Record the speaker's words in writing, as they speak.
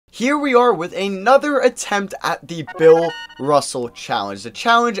here we are with another attempt at the Bill Russell Challenge. The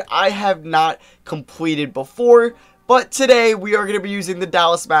challenge I have not completed before, but today we are going to be using the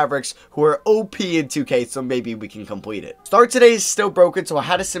Dallas Mavericks, who are OP in 2K, so maybe we can complete it. Start today is still broken, so I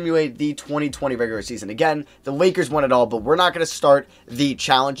had to simulate the 2020 regular season. Again, the Lakers won it all, but we're not going to start the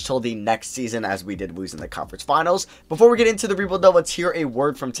challenge till the next season, as we did lose in the conference finals. Before we get into the rebuild, though, let's hear a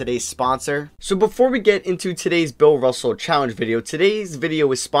word from today's sponsor. So before we get into today's Bill Russell Challenge video, today's video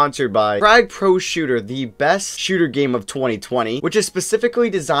is sponsored by Frag Pro Shooter, the best shooter game of 2020, which is specifically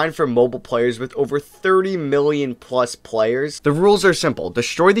designed for mobile players with over 30 million plus players. The rules are simple.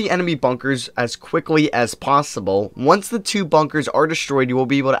 Destroy the enemy bunkers as quickly as possible. Once the two bunkers are destroyed, you will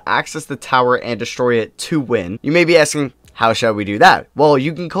be able to access the tower and destroy it to win. You may be asking, how shall we do that? Well,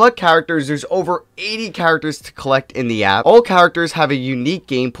 you can collect characters. There's over 80 characters to collect in the app. All characters have a unique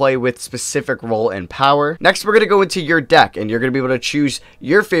gameplay with specific role and power. Next, we're going to go into your deck, and you're going to be able to choose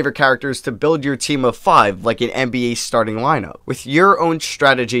your favorite characters to build your team of 5, like an NBA starting lineup. With your own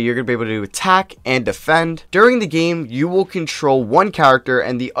strategy, you're going to be able to attack and defend. During the game, you will control one character,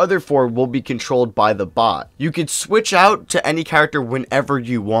 and the other 4 will be controlled by the bot. You can switch out to any character whenever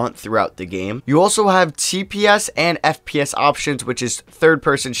you want throughout the game. You also have TPS and FPS options, which is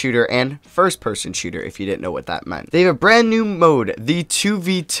third-person shooter and first-person shooter, if you didn't know what that meant. They have a brand new mode, the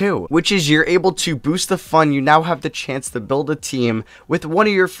 2v2, which is you're able to boost the fun. You now have the chance to build a team with one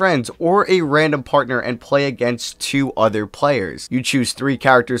of your friends or a random partner and play against 2 other players. You choose 3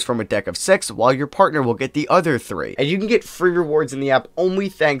 characters from a deck of 6, while your partner will get the other 3. And you can get free rewards in the app only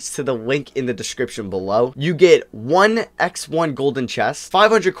thanks to the link in the description below. You get 1 X1 golden chest,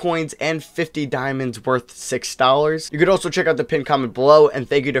 500 coins, and 50 diamonds worth $6. You could also check out the pinned comment below, and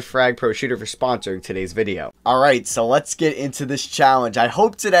thank you to Frag Pro Shooter for sponsoring today's video. Alright, so let's get into this challenge. I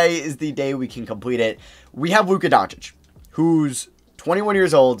hope today is the day we can complete it. We have Luka Doncic, who's 21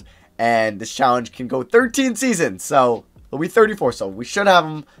 years old, and this challenge can go 13 seasons, so he'll be 34, so we should have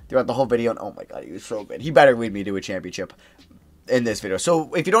him throughout the whole video, and oh my god, he was so good. He better lead me to a championship in this video.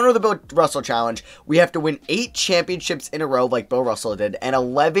 So if you don't know the Bill Russell Challenge, we have to win 8 championships in a row like Bill Russell did, and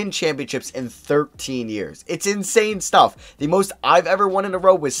 11 championships in 13 years. It's insane stuff. The most I've ever won in a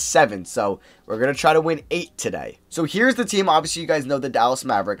row was 7, so we're going to try to win 8 today. So here's the team. Obviously, you guys know the Dallas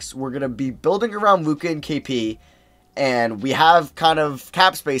Mavericks. We're going to be building around Luka and KP, and we have kind of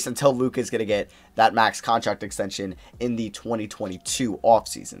cap space until Luka is going to get that max contract extension in the 2022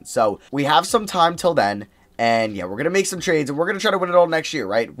 offseason. So we have some time till then. And yeah, we're going to make some trades, and we're going to try to win it all next year,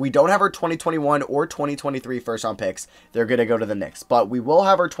 right? We don't have our 2021 or 2023 first round picks. They're going to go to the Knicks. But we will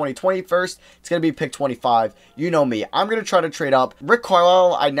have our 2020 first. It's going to be pick 25. You know me. I'm going to try to trade up. Rick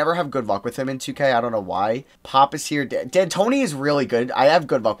Carlisle, I never have good luck with him in 2K. I don't know why. Pop is here. D'Antoni is really good. I have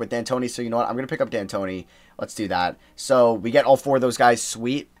good luck with D'Antoni, so you know what? I'm going to pick up D'Antoni. Let's do that. So we get all 4 of those guys.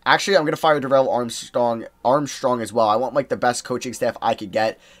 Sweet. Actually, I'm going to fire Darrell Armstrong as well. I want like the best coaching staff I could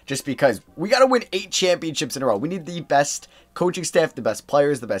get, just because we got to win 8 championships in a row. We need the best coaching staff, the best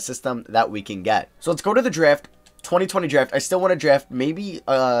players, the best system that we can get. So let's go to the draft. 2020 draft. I still want to draft maybe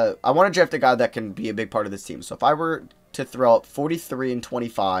I want to draft a guy that can be a big part of this team. So if I were to throw out 43 and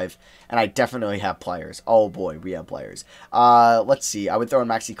 25, and I definitely have players. Oh boy, we have players. Let's see. I would throw in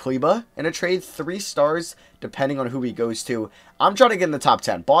Maxi Kleber in a trade, 3 stars depending on who he goes to. I'm trying to get in the top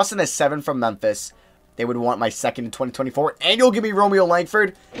 10. Boston has 7 from Memphis. They would want my 2nd in 2024, and you'll give me Romeo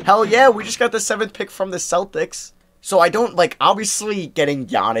Langford. Hell yeah, we just got the 7th pick from the Celtics. So I don't, like, obviously getting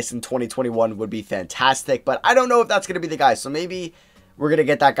Giannis in 2021 would be fantastic, but I don't know if that's going to be the guy. So maybe we're going to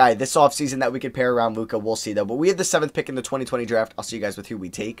get that guy this offseason that we could pair around Luka. We'll see, though. But we have the 7th pick in the 2020 draft. I'll see you guys with who we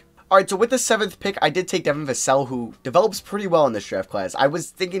take. All right, so with the 7th pick, I did take Devin Vassell, who develops pretty well in this draft class. I was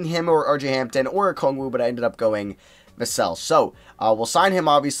thinking him or RJ Hampton or Okongwu, but I ended up going Vassell. So we'll sign him,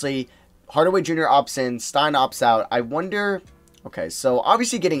 obviously. Hardaway Jr. opts in. Stein opts out. I wonder... Okay, so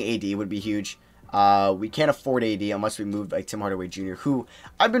obviously getting AD would be huge. We can't afford AD unless we move like Tim Hardaway Jr., who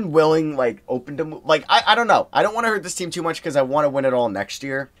I've been willing, like, open to move. Like, I don't know. I don't want to hurt this team too much because I want to win it all next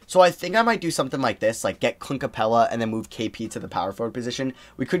year. So I think I might do something like this, like get Clint Capella and then move KP to the power forward position.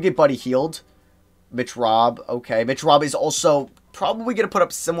 We could get Buddy Hield. Mitch Robb. Okay, Mitch Robb is also probably going to put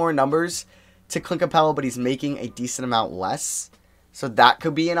up similar numbers to Clint Capella, but he's making a decent amount less. So that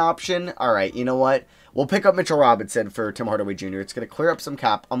could be an option. All right, you know what? We'll pick up Mitchell Robinson for Tim Hardaway Jr. It's going to clear up some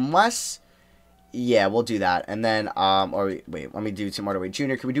cap unless... Yeah, we'll do that. And then, or wait, let me do Tim Hardaway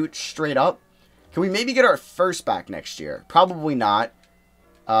Jr. Can we do it straight up? Can we maybe get our first back next year? Probably not.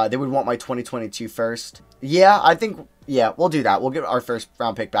 They would want my 2022 first. Yeah, I think, yeah, we'll do that. We'll get our first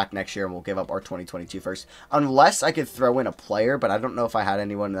round pick back next year, and we'll give up our 2022 first. Unless I could throw in a player, but I don't know if I had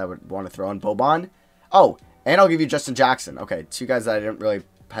anyone that would want to throw in Boban. Oh, and I'll give you Justin Jackson. Okay, 2 guys that I didn't really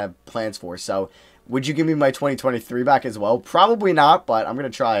have plans for. So, would you give me my 2023 back as well? Probably not, but I'm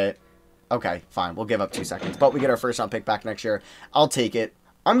going to try it. Okay, fine. We'll give up 2 seconds. But we get our first round pick back next year. I'll take it.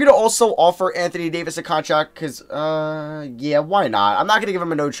 I'm going to also offer Anthony Davis a contract because, yeah, why not? I'm not going to give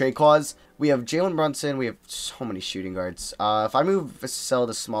him a no-trade clause. We have Jalen Brunson. We have so many shooting guards. If I move Vassell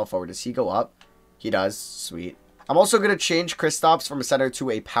to small forward, does he go up? He does. Sweet. I'm also going to change Kristaps from a center to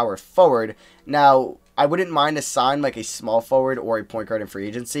a power forward. Now, I wouldn't mind a sign like a small forward or a point guard in free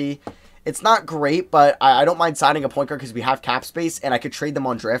agency. It's not great, but I don't mind signing a point guard because we have cap space, and I could trade them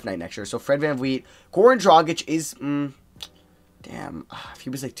on draft night next year. So Fred VanVleet, Goran Dragic is... damn, if he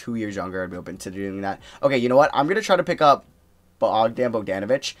was like 2 years younger, I'd be open to doing that. Okay, you know what? I'm going to try to pick up Bogdan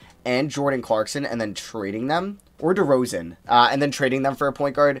Bogdanovic and Jordan Clarkson and then trading them. Or DeRozan. And then trading them for a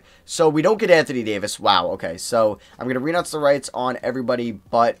point guard. So we don't get Anthony Davis. Wow, okay. So I'm going to renounce the rights on everybody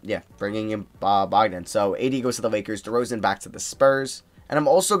but, yeah, bringing in Bogdan. So AD goes to the Lakers. DeRozan back to the Spurs. And I'm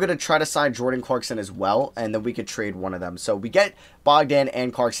also going to try to sign Jordan Clarkson as well, and then we could trade one of them. So we get Bogdan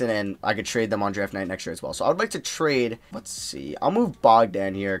and Clarkson, and I could trade them on draft night next year as well. So I would like to trade, let's see, I'll move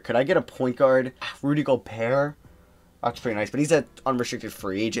Bogdan here. Could I get a point guard? Rudy Gobert? That's pretty nice, but he's an unrestricted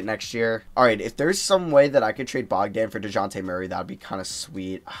free agent next year. All right, if there's some way that I could trade Bogdan for DeJounte Murray, that would be kind of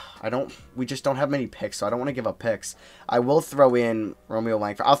sweet. We just don't have many picks, so I don't want to give up picks. I will throw in Romeo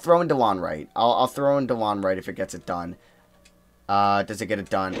Langford. I'll throw in DeLon Wright. I'll throw in DeLon Wright if it gets it done. Does it get it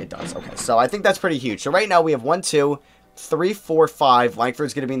done? It does. Okay, so I think that's pretty huge. So right now we have 1, 2, 3, 4, 5.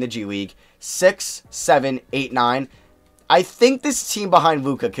 Langford's going to be in the G League. 6, 7, 8, 9. I think this team behind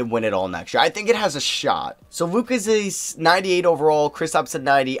Luka can win it all next year. I think it has a shot. So Luka's is 98 overall. Kristaps at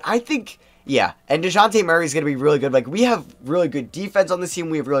 90. I think, yeah. And DeJounte Murray is going to be really good. Like, we have really good defense on this team.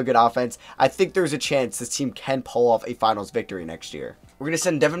 We have really good offense. I think there's a chance this team can pull off a finals victory next year. We're going to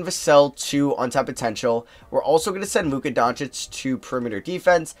send Devin Vassell to untapped potential. We're also going to send Luka Doncic to perimeter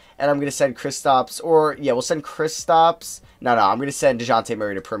defense. And I'm going to send Kristaps, or, yeah, we'll send Kristaps. No, I'm going to send DeJounte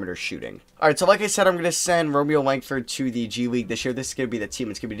Murray to perimeter shooting. All right, so like I said, I'm going to send Romeo Langford to the G League this year. This is going to be the team.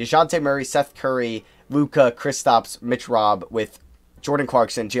 It's going to be DeJounte Murray, Seth Curry, Luka, Kristaps, Mitch Robb with Jordan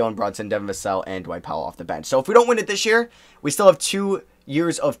Clarkson, Jalen Brunson, Devin Vassell, and Dwight Powell off the bench. So if we don't win it this year, we still have 2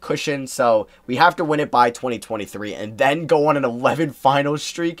 years of cushion, so we have to win it by 2023 and then go on an 11 finals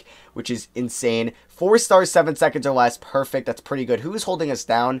streak, which is insane. 4 stars, 7 seconds or less. Perfect. That's pretty good. Who's holding us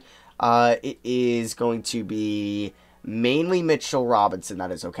down? It is going to be mainly Mitchell Robinson. That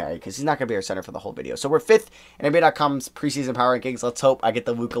is okay, because he's not going to be our center for the whole video. So we're 5th in NBA.com's preseason power rankings. Let's hope I get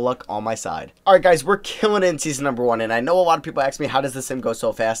the Luka luck on my side. All right, guys, we're killing it in season number 1, and I know a lot of people ask me, how does this sim go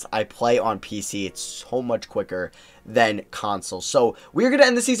so fast? I play on PC. It's so much quicker than console. So we're going to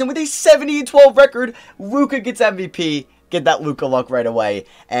end the season with a 70-12 record. Luka gets MVP. Get that Luka luck right away.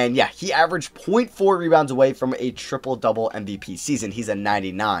 And yeah, he averaged 0.4 rebounds away from a triple-double MVP season. He's a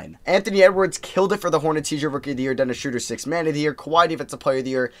 99. Anthony Edwards killed it for the Hornets. He's your Rookie of the Year. Dennis Schroeder, 6th Man of the Year. Kawhi Defensive Player of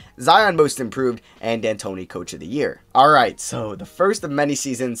the Year. Zion Most Improved. And D'Antoni Coach of the Year. Alright, so the first of many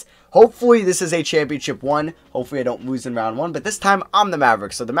seasons. Hopefully this is a championship one. Hopefully I don't lose in round 1. But this time I'm the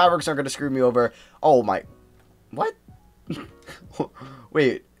Mavericks. So the Mavericks aren't going to screw me over. Oh my... What?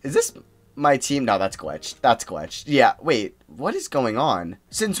 Wait, is this... my team? No, that's glitched. That's glitched. Yeah, wait. What is going on?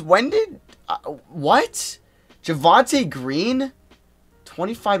 Since when did... what? Javonte Green?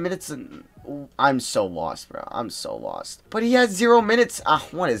 25 minutes and... I'm so lost, bro. I'm so lost. But he has 0 minutes.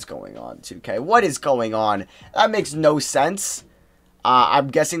 What is going on, 2K? What is going on? That makes no sense. I'm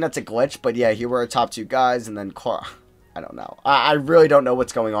guessing that's a glitch. But yeah, here were our top 2 guys. And then... I don't know. I really don't know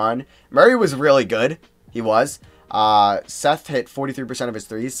what's going on. Murray was really good. He was. Seth hit 43% of his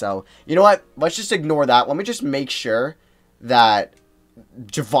threes, so you know what? Let's just ignore that. Let me just make sure that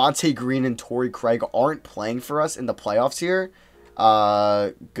Javonte Green and Torrey Craig aren't playing for us in the playoffs here.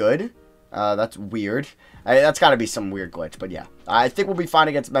 Good. That's weird. That's got to be some weird glitch, but yeah. I think we'll be fine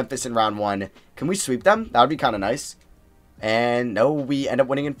against Memphis in round 1. Can we sweep them? That would be kind of nice. And no, we end up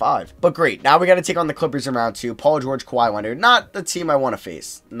winning in 5. But great. Now we got to take on the Clippers in round 2. Paul George, Kawhi Leonard. Not the team I want to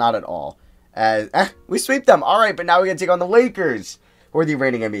face. Not at all. We sweep them. All right, but now we got to take on the Lakers, who are the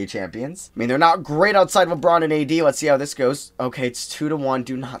reigning NBA champions. I mean, they're not great outside of LeBron and AD. Let's see how this goes. Okay, it's 2-1.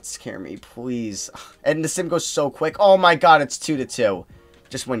 Do not scare me, please. And the sim goes so quick. Oh my God, it's 2-2.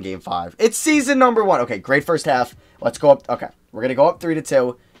 Just win game 5. It's season number 1. Okay, great first half. Let's go up. Okay, we're gonna go up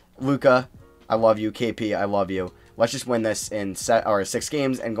 3-2. Luka, I love you. KP, I love you. Let's just win this in 6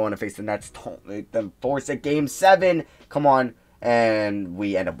 games and go on to face the Nets. Don't make them force it. Game 7. Come on. And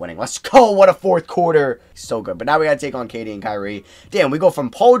we end up winning. Let's go. What a fourth quarter. So good. But now we got to take on KD and Kyrie. Damn, we go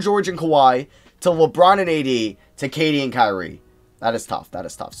from Paul George and Kawhi to LeBron and AD to KD and Kyrie. That is tough. That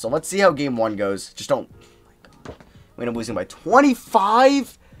is tough. So let's see how game 1 goes. Just don't... Oh my God. We end up losing by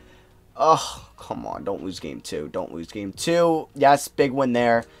 25. Oh, come on. Don't lose game 2. Don't lose game 2. Yes, big win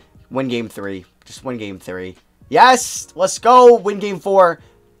there. Win game 3. Just win game 3. Yes! Let's go! Win game 4.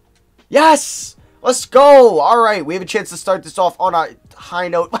 Yes! Let's go! Alright, we have a chance to start this off on a high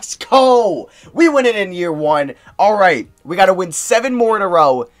note. Let's go! We win it in year 1. Alright, we got to win 7 more in a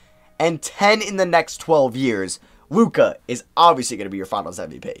row and 10 in the next 12 years. Luka is obviously going to be your finals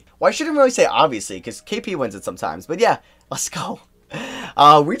MVP. Well, I shouldn't really say obviously, because KP wins it sometimes. But yeah, let's go.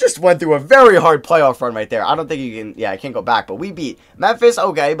 We just went through a very hard playoff run right there. I don't think you can, yeah, I can't go back. But we beat Memphis,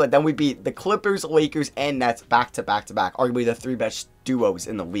 okay, but then we beat the Clippers, Lakers, and Nets back to back to back. Arguably the 3 best duos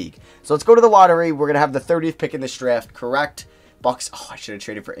in the league. So let's go to the lottery. We're going to have the 30th pick in this draft, correct? Bucks, oh, I should have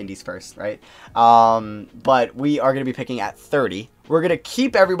traded for Indies first, right? But we are going to be picking at 30. We're going to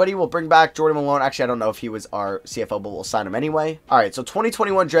keep everybody. We'll bring back Jordan Malone. Actually, I don't know if he was our CFO, but we'll sign him anyway. All right, so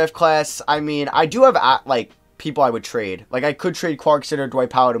 2021 draft class. I mean, I do have, like, people I would trade. Like, I could trade Clarkson or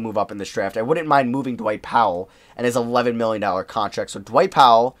Dwight Powell to move up in this draft. I wouldn't mind moving Dwight Powell and his $11 million contract. So, Dwight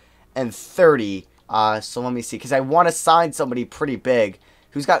Powell and 30. So, let me see. Because I want to sign somebody pretty big.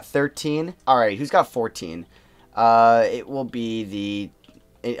 Who's got 13? All right, who's got 14? It will be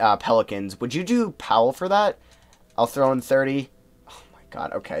the Pelicans. Would you do Powell for that? I'll throw in 30. Oh my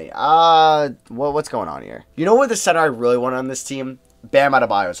god, okay. What's going on here? You know what the center I really want on this team? Bam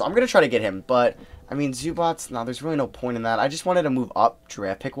Adebayo. So I'm going to try to get him. But, I mean, Zubats, no, there's really no point in that. I just wanted to move up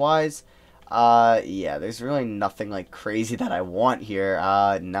draft pick-wise. Yeah, there's really nothing, like, crazy that I want here.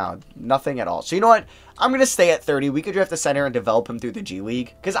 No, nothing at all. So, you know what? I'm going to stay at 30. We could draft the center and develop him through the G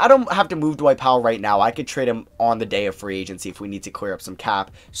League. Because I don't have to move Dwight Powell right now. I could trade him on the day of free agency if we need to clear up some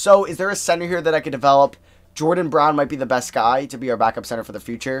cap. So, is there a center here that I could develop? Jordan Brown might be the best guy to be our backup center for the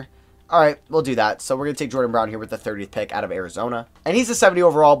future. Alright, we'll do that. So we're going to take Jordan Brown here with the 30th pick out of Arizona. And he's a 70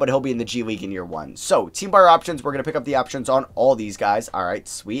 overall, but he'll be in the G League in year 1. So, team buyer options, we're going to pick up the options on all these guys. Alright,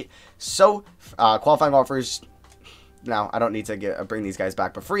 sweet. So, qualifying offers. No, I don't need to bring these guys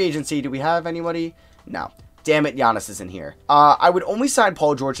back. But free agency, do we have anybody? No. Damn it, Giannis isn't here. I would only sign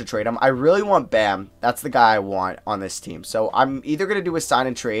Paul George to trade him. I really want Bam. That's the guy I want on this team. So, I'm either going to do a sign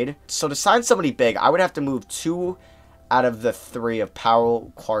and trade. So, to sign somebody big, I would have to move 2 out of the 3 of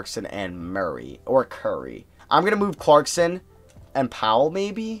Powell, Clarkson, and Murray. Or Curry. I'm going to move Clarkson and Powell,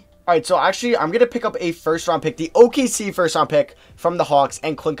 maybe? Alright, so actually, I'm going to pick up a first-round pick. The OKC first-round pick from the Hawks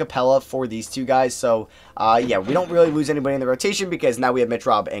and Clint Capella for these 2 guys. So, yeah, we don't really lose anybody in the rotation because now we have Mitch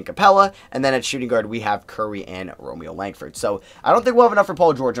Rob and Capella. And then at shooting guard, we have Curry and Romeo Langford. So, I don't think we'll have enough for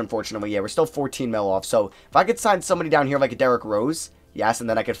Paul George, unfortunately. Yeah, we're still 14 mil off. So, if I could sign somebody down here like a Derrick Rose... Yes, and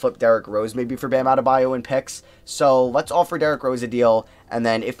then I could flip Derrick Rose maybe for Bam Adebayo and picks. So let's offer Derrick Rose a deal. And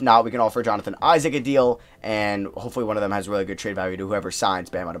then if not, we can offer Jonathan Isaac a deal. And hopefully one of them has really good trade value to whoever signs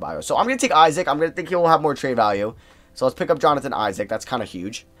Bam Adebayo. So I'm going to take Isaac. I'm going to think he will have more trade value. So let's pick up Jonathan Isaac. That's kind of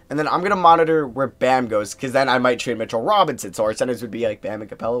huge. And then I'm going to monitor where Bam goes. Because then I might trade Mitchell Robinson. So our centers would be like Bam and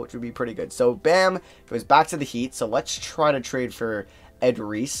Capella, which would be pretty good. So Bam goes back to the Heat. So let's try to trade for Ed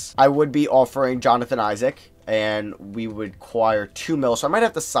Reese. I would be offering Jonathan Isaac. And we would acquire 2 mil. So I might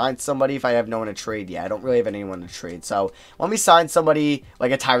have to sign somebody if I have no one to trade. Yeah, I don't really have anyone to trade. So let me sign somebody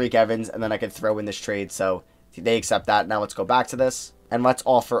like a Tyreek Evans. And then I can throw in this trade. So they accept that. Now let's go back to this. And let's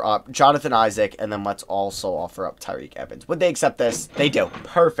offer up Jonathan Isaac. And then let's also offer up Tyreek Evans. Would they accept this? They do.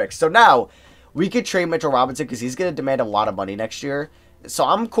 Perfect. So now we could trade Mitchell Robinson because he's going to demand a lot of money next year. So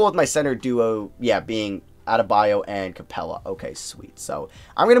I'm cool with my center duo, yeah, being Adebayo and Capella. Okay, sweet. So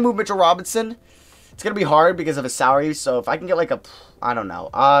I'm going to move Mitchell Robinson. It's going to be hard because of his salary, so if I can get like a, I don't know,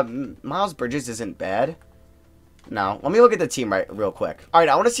 Miles Bridges isn't bad. No, let me look at the team real quick. All right,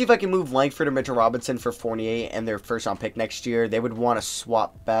 I want to see if I can move Langford or Mitchell Robinson for Fournier and their first-round pick next year. They would want to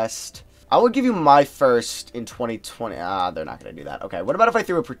swap best. I will give you my first in 2020. They're not going to do that. Okay, what about if I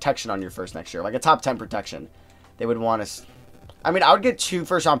threw a protection on your first next year, like a top 10 protection? They would want to, I mean, I would get 2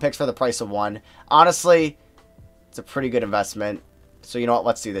 first-round picks for the price of 1. Honestly, it's a pretty good investment. So, you know what?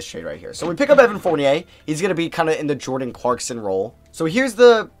 Let's do this trade right here. So, we pick up Evan Fournier. He's going to be kind of in the Jordan Clarkson role. So, here's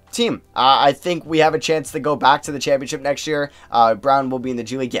the team. I think we have a chance to go back to the championship next year. Brown will be in the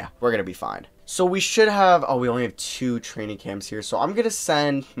G League. Yeah, we're going to be fine. So, we should have... Oh, we only have 2 training camps here. So, I'm going to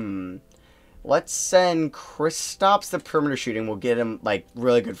send... Let's send Kristaps the perimeter shooting. We'll get him, like,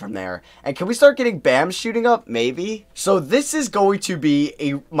 really good from there. And can we start getting Bam shooting up? Maybe. So this is going to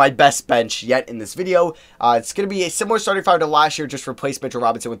be my best bench yet in this video. It's going to be a similar starting five to last year. Just replace Mitchell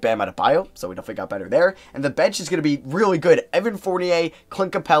Robinson with Bam Adebayo. So we definitely got better there. And the bench is going to be really good. Evan Fournier,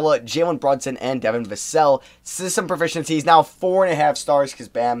 Clint Capella, Jalen Brunson, and Devin Vassell. System proficiencies now 4.5 stars because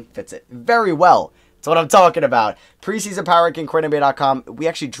Bam fits it very well. That's what I'm talking about. Preseason power ranking, CoinNBA.com. We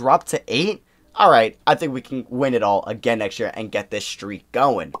actually dropped to 8. alright, I think we can win it all again next year and get this streak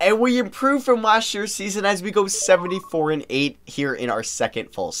going. And we improve from last year's season as we go 74-8 here in our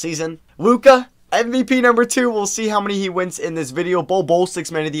second full season. Luka, MVP number 2. We'll see how many he wins in this video. Bol Bol,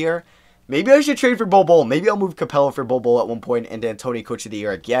 6th man of the year. Maybe I should trade for Bol Bol. Maybe I'll move Capella for Bol Bol at one point and D'Antoni Coach of the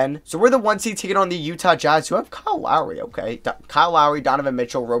Year again. So we're the 1 seed taking on the Utah Jazz, who have Kyle Lowry, okay. Kyle Lowry, Donovan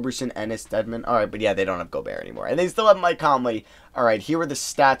Mitchell, Roberson, Ennis, Dedmon. All right, but yeah, they don't have Gobert anymore. And they still have Mike Conley. All right, here are the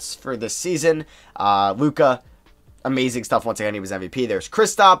stats for this season. Luka, amazing stuff. Once again, he was MVP. There's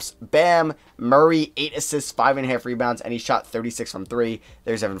Kristaps, Bam, Murray, 8 assists, 5.5 rebounds, and he shot 36 from 3.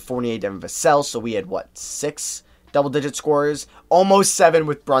 There's Evan Fournier, Devin Vassell. So we had, what, 6 double-digit scorers? Almost 7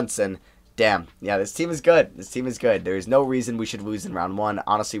 with Brunson. Damn. Yeah, this team is good. This team is good. There is no reason we should lose in round 1.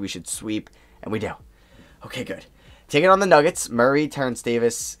 Honestly, we should sweep, and we do. Okay, good. Taking on the Nuggets, Murray, Terrence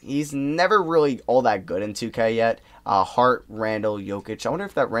Davis. He's never really all that good in 2K yet. Hart, Randall, Jokic. I wonder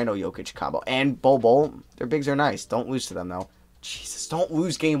if that Randall-Jokic combo. And Bol Bol. Their bigs are nice. Don't lose to them, though. Jesus, don't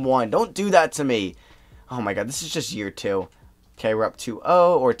lose game 1. Don't do that to me. Oh, my God. This is just year 2. Okay, we're up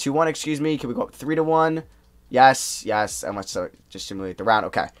 2-0, or 2-1, excuse me. Can we go up 3-1? Yes, yes. And let's just simulate the round.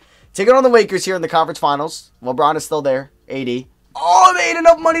 Okay. Taking on the Lakers here in the conference finals. LeBron is still there. 80. Oh, they ain't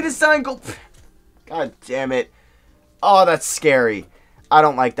enough money to sign. Go. God damn it. Oh, that's scary. I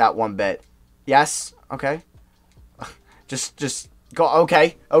don't like that one bit. Yes. Okay. Just go.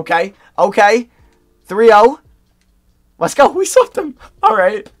 Okay. Okay. Okay. 3-0. Let's go. We swept them. All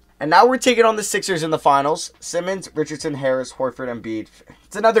right. And now we're taking on the Sixers in the finals. Simmons, Richardson, Harris, Horford, Embiid.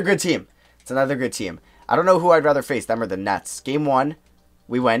 It's another good team. It's another good team. I don't know who I'd rather face, them or the Nets. Game 1.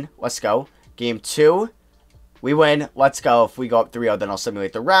 We win. Let's go. Game 2. We win. Let's go. If we go up 3-0, then I'll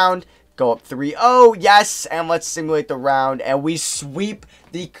simulate the round. Go up 3-0. Yes. And let's simulate the round. And we sweep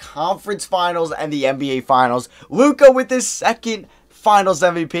the conference finals and the NBA finals. Luka with his second finals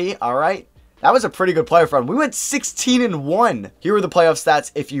MVP. All right. That was a pretty good playoff run. We went 16-1. Here are the playoff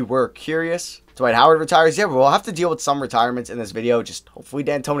stats if you were curious. Dwight Howard retires. Yeah, we'll have to deal with some retirements in this video. Just hopefully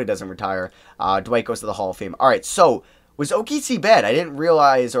D'Antoni doesn't retire. Dwight goes to the Hall of Fame. All right. So was OKC bad? I didn't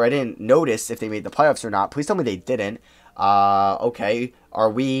realize or I didn't notice if they made the playoffs or not. Please tell me they didn't. Okay.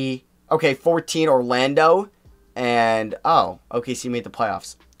 Are we... Okay, 14 Orlando. And, oh, OKC made the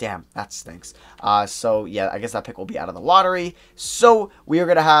playoffs. Damn, that stinks. So, yeah, I guess that pick will be out of the lottery. So, we are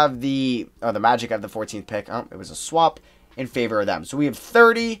going to have the Magic have the 14th pick. Oh, it was a swap in favor of them. So, we have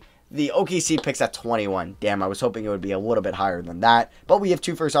 30. The OKC picks at 21. Damn, I was hoping it would be a little bit higher than that. But we have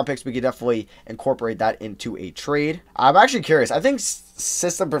 2 first-round picks. We could definitely incorporate that into a trade. I'm actually curious. I think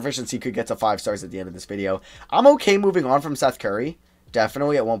system proficiency could get to 5 stars at the end of this video. I'm okay moving on from Seth Curry.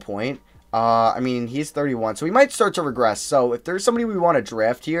 Definitely at one point. I mean, he's 31, so we might start to regress. So if there's somebody we want to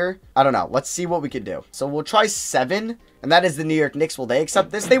draft here, I don't know. Let's see what we can do. So we'll try 7, and that is the New York Knicks. Will they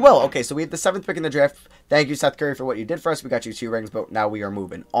accept this? They will. Okay, so we have the 7th pick in the draft. Thank you, Seth Curry, for what you did for us. We got you 2 rings, but now we are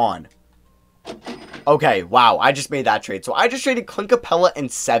moving on. Okay, wow, I just made that trade. So I just traded Clint Capella and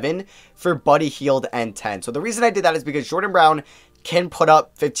 7 for Buddy Hield and 10. So the reason I did that is because Jordan Brown can put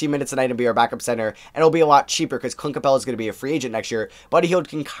up 15 minutes a night and be our backup center, and it'll be a lot cheaper because Clint Capella is going to be a free agent next year. Buddy Hield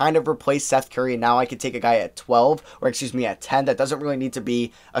can kind of replace Seth Curry, and now I could take a guy at 12, or excuse me, at 10. That doesn't really need to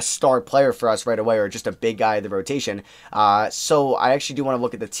be a star player for us right away, or just a big guy in the rotation. So I actually do want to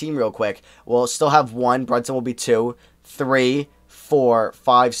look at the team real quick. We'll still have 1. Brunson will be 2, 3, 4,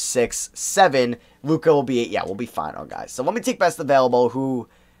 5, 6, 7. Luka will be 8. Yeah, we'll be fine on guys. So let me take best available. Who?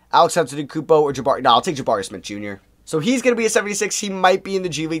 Alex Antetokounmpo or Jabari? No, I'll take Jabari Smith Jr. So he's going to be a 76. He might be in the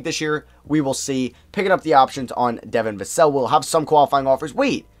G League this year. We will see. Picking up the options on Devin Vassell. We'll have some qualifying offers.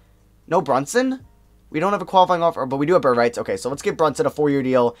 Wait, no Brunson? We don't have a qualifying offer, but we do have bird rights. Okay, so let's give Brunson a 4-year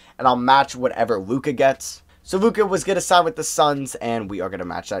deal, and I'll match whatever Luka gets. So Luka was going to sign with the Suns, and we are going to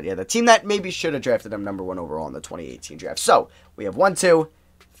match that. Yeah, the team that maybe should have drafted him number 1 overall in the 2018 draft. So we have 1, 2,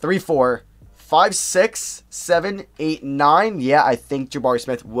 3, 4, 5, 6, 7, 8, 9. Yeah, I think Jabari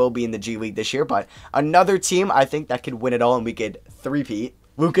Smith will be in the G League this year, but another team I think that could win it all, and we could three-peat.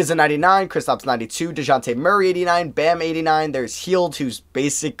 Luka's a 99, Kristaps 92, DeJounte Murray 89, Bam 89. There's Hield, who's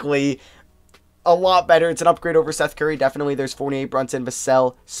basically a lot better. It's an upgrade over Seth Curry. Definitely there's 48, Brunson,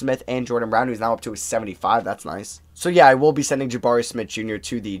 Vassell, Smith, and Jordan Brown, who's now up to a 75. That's nice. So yeah, I will be sending Jabari Smith Jr.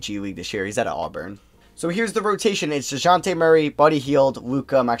 to the G League this year. He's at Auburn. So here's the rotation. It's DeJounte Murray, Buddy Hield,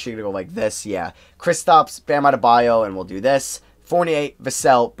 Luka. I'm actually going to go like this. Yeah. Kristaps, Bam Adebayo, and we'll do this. Fournier,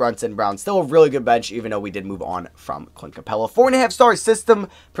 Vassell, Brunson, Brown. Still a really good bench, even though we did move on from Clint Capella. 4.5 stars system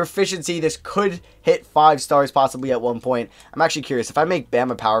proficiency. This could hit 5 stars possibly at one point. I'm actually curious. If I make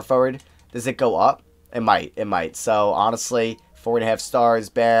Bam a power forward, does it go up? It might. It might. So honestly, 4.5 stars.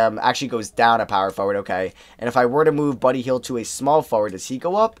 Bam actually goes down a power forward. Okay. And if I were to move Buddy Hield to a small forward, does he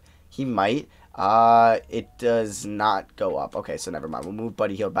go up? He might. It does not go up. Okay, so never mind. We'll move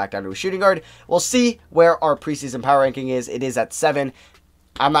Buddy Hield back down to a shooting guard. We'll see where our preseason power ranking is. It is at 7.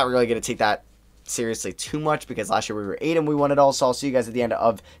 I'm not really going to take that seriously too much because last year we were 8 and we won it all. So I'll see you guys at the end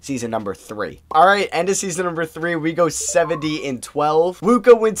of season number 3. All right, end of season number 3. We go 70-12.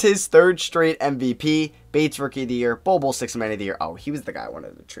 Luka wins his 3rd straight MVP. Bates Rookie of the Year. Bol 6th Man of the Year. Oh, he was the guy I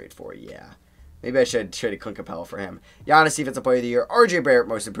wanted to trade for. Yeah. Maybe I should trade Clint Capella for him. Giannis Defensive Player of the Year. RJ Barrett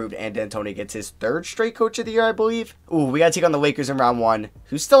Most Improved. And D'Antoni gets his 3rd straight Coach of the Year, I believe. Ooh, we got to take on the Lakers in round 1,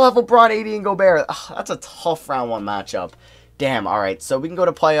 who still have LeBron, AD, and Gobert. Ugh, that's a tough round 1 matchup. Damn, all right. So we can go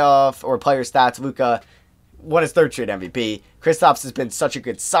to playoff or player stats. Luka won his 3rd straight MVP. Kristaps has been such a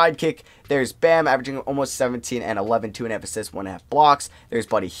good sidekick. There's Bam averaging almost 17 and 11, 2.5 assists, 1.5 blocks. There's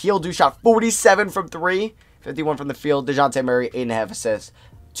Buddy Hield, who shot 47 from 3, 51 from the field. DeJounte Murray, 8.5 assists,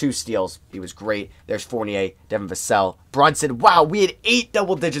 2 steals. He was great. There's Fournier, Devin Vassell, Brunson. Wow, we had 8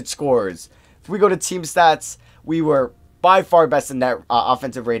 double-digit scores. If we go to team stats, we were by far best in net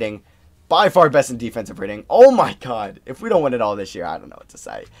offensive rating, by far best in defensive rating. Oh my god. If we don't win it all this year, I don't know what to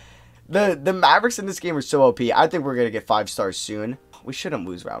say. The Mavericks in this game are so OP. I think we're going to get 5 stars soon. We shouldn't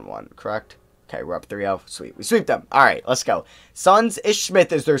lose round 1, correct? Okay, we're up 3-0. Sweet. We sweep them. All right, let's go. Suns, Ish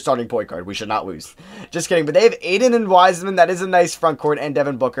Smith is their starting point guard. We should not lose. Just kidding. But they have Aiden and Wiseman. That is a nice front court. And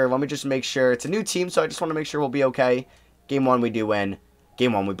Devin Booker. Let me just make sure. It's a new team, so I just want to make sure we'll be okay. Game 1, we do win.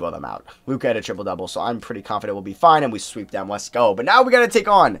 Game 1, we blow them out. Luka had a triple-double, so I'm pretty confident we'll be fine, and we sweep them. Let's go. But now we got to take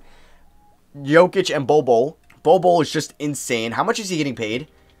on Jokic and Bol. Bol is just insane. How much is he getting paid?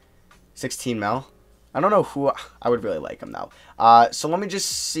 16 mil. I don't know who. I would really like him, though. So let me just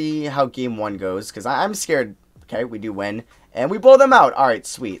see how game 1 goes, because I'm scared. Okay, we do win, and we blow them out. All right,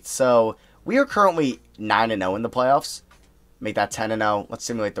 sweet. So we are currently 9-0 in the playoffs. Make that 10-0. Let's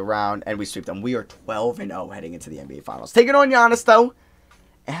simulate the round, and we sweep them. We are 12-0 heading into the NBA Finals. Taking on Giannis, though.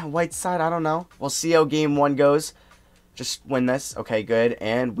 And Whiteside, I don't know. We'll see how game 1 goes. Just win this. Okay, good.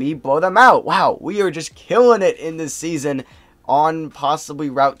 And we blow them out. Wow, we are just killing it in this season on possibly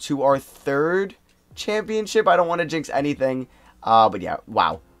route to our 3rd championship. I don't want to jinx anything. But yeah,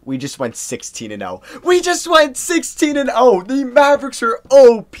 wow. We just went 16-0. We just went 16-0. The Mavericks are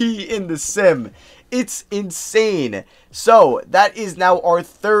OP in the sim. It's insane. So, that is now our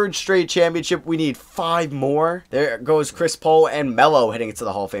 3rd straight championship. We need 5 more. There goes Chris Paul and Melo heading into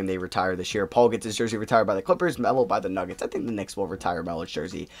the Hall of Fame. They retire this year. Paul gets his jersey retired by the Clippers. Melo by the Nuggets. I think the Knicks will retire Melo's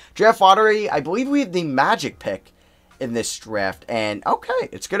jersey. Draft lottery. I believe we have the Magic pick in this draft. And, okay,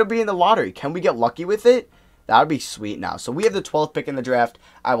 it's going to be in the lottery. Can we get lucky with it? That would be sweet now. So we have the 12th pick in the draft.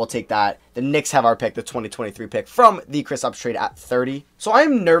 I will take that. The Knicks have our pick, the 2023 pick from the Kristaps trade at 30. So I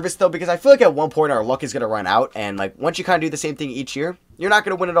am nervous, though, because I feel like at one point our luck is going to run out. And, like, once you kind of do the same thing each year, you're not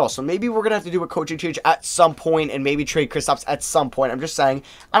going to win it all. So maybe we're going to have to do a coaching change at some point and maybe trade Kristaps at some point. I'm just saying,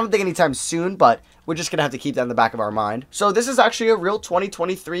 I don't think anytime soon, but we're just going to have to keep that in the back of our mind. So this is actually a real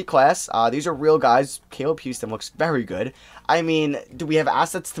 2023 class. These are real guys. Caleb Houston looks very good. I mean, do we have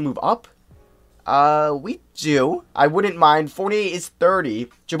assets to move up? We do. I wouldn't mind. 48 is 30.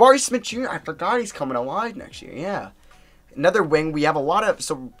 Jabari Smith Jr., I forgot he's coming alive next year. Yeah. Another wing. We have a lot of...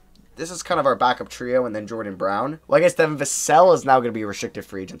 So, this is kind of our backup trio, and then Jordan Brown. Well, I guess Devin Vassell is now going to be a restricted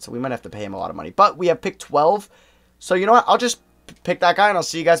free agent, so we might have to pay him a lot of money. But we have pick 12. So, you know what? I'll just pick that guy, and I'll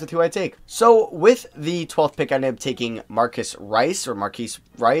see you guys with who I take. So, with the 12th pick, I ended up taking Marquise Rice.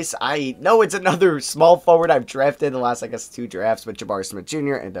 I know it's another small forward I've drafted in the last, I guess, 2 drafts with Jabari Smith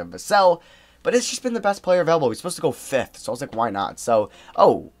Jr. and Devin Vassell. But it's just been the best player available. He's supposed to go 5th, so I was like, why not? So,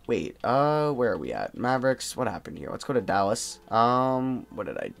 oh, wait, where are we at? Mavericks, what happened here? Let's go to Dallas. What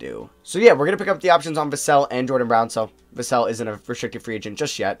did I do? So, yeah, we're going to pick up the options on Vassell and Jordan Brown. So, Vassell isn't a restricted free agent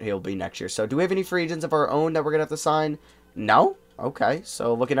just yet. He'll be next year. So, do we have any free agents of our own that we're going to have to sign? No? Okay,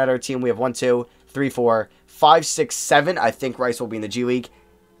 so looking at our team, we have 1, 2, 3, 4, 5, 6, 7. I think Rice will be in the G League.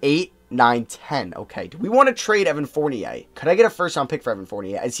 8, 9, 10. Okay, do we want to trade Evan Fournier? Could I get a first-round pick for Evan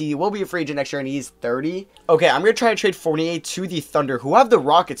Fournier? As he will be a free agent next year, and he's 30. Okay, I'm going to try to trade Fournier to the Thunder, who have the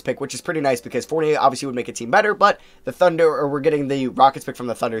Rockets pick, which is pretty nice, because Fournier obviously would make a team better, but the Thunder, or we're getting the Rockets pick from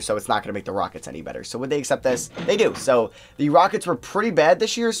the Thunder, so it's not going to make the Rockets any better. So would they accept this? They do. So the Rockets were pretty bad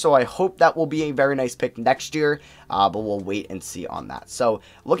this year, so I hope that will be a very nice pick next year, but we'll wait and see on that. So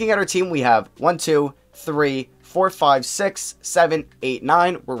looking at our team, we have 1, 2, 3, 4, 5, 6, 7, 8,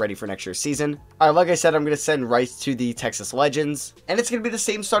 9. We're ready for next year's season. All right, like I said, I'm going to send Rice to the Texas Legends. And it's going to be the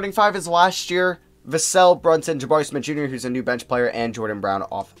same starting 5 as last year. Vassell, Brunson, Jabari Smith Jr., who's a new bench player, and Jordan Brown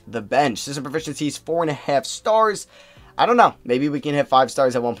off the bench. System proficiencies, 4.5 stars. I don't know. Maybe we can hit 5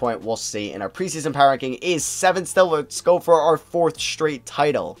 stars at one point. We'll see. And our preseason power ranking is 7 still. Let's go for our 4th straight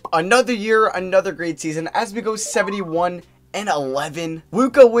title. Another year, another great season as we go 71 11.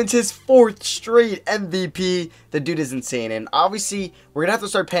 Luka wins his 4th straight MVP. The dude is insane. And obviously, we're going to have to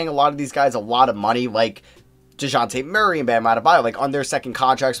start paying a lot of these guys a lot of money, like DeJounte Murray and Bam Adebayo, like on their second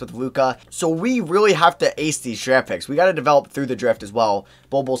contracts with Luka. So we really have to ace these draft picks. We got to develop through the draft as well.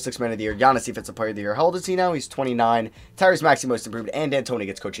 Bol Bol 6th Man of the Year, Giannis Defensive Player of the Year. How old is he now? He's 29. Tyrese Maxey Most Improved, and D'Antoni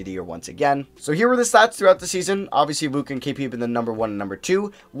gets Coach of the Year once again. So here were the stats throughout the season. Obviously, Luka and KP have been the number 1 and number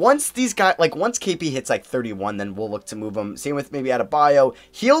 2. Once these guys, like once KP hits like 31, then we'll look to move him. Same with maybe Adebayo.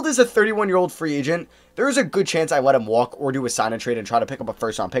 Hield is a 31-year-old free agent. There is a good chance I let him walk or do a sign and trade and try to pick up a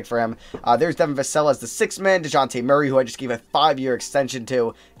first-round pick for him. There's Devin Vassell as the 6th man, DeJounte Murray, who I just gave a 5-year extension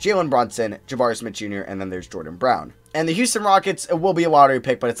to, Jalen Brunson, Jabari Smith Jr., and then there's Jordan Brown. And the Houston Rockets, it will be a lottery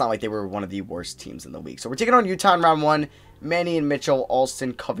pick, but it's not like they were one of the worst teams in the league. So we're taking on Utah in round 1. Manny and Mitchell,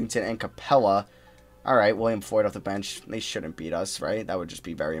 Alston, Covington, and Capella. All right, William Floyd off the bench. They shouldn't beat us, right? That would just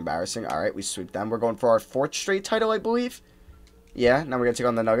be very embarrassing. All right, we sweep them. We're going for our 4th straight title, I believe. Yeah, now we're going to take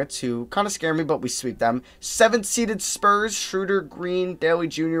on the Nuggets, who kind of scare me, but we sweep them. 7th-seeded Spurs, Schroeder, Green, Daly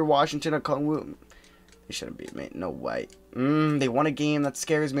Jr., Washington, Okongwu. They shouldn't beat me. No way. They won a game. That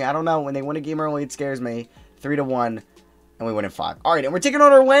scares me. I don't know. When they win a game early, it scares me. 3-1, and we win in 5. All right, and we're taking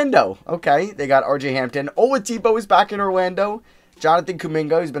on Orlando. Okay, they got RJ Hampton. Oladipo is back in Orlando. Jonathan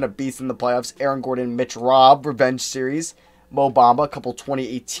Kuminga, who's been a beast in the playoffs. Aaron Gordon, Mitch Robb, Revenge Series. Mo Bamba, a couple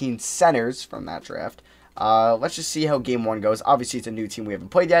 2018 centers from that draft. Let's just see how game 1 goes. Obviously, it's a new team we haven't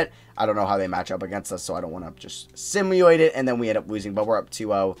played yet. I don't know how they match up against us, so I don't want to just simulate it, and then we end up losing, but we're up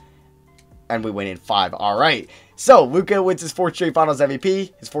 2-0, and we win in 5. All right, so Luka wins his 4th straight finals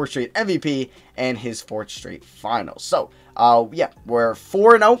MVP, his 4th straight MVP, and his 4th straight finals. So, yeah, we're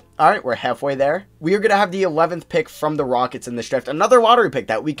 4-0. All right, we're halfway there. We are going to have the 11th pick from the Rockets in this draft. Another lottery pick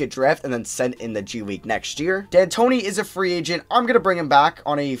that we could draft and then send in the G League next year. D'Antoni is a free agent. I'm going to bring him back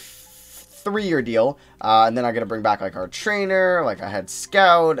on a 3-year deal, and then I'm gonna bring back like our trainer, like a head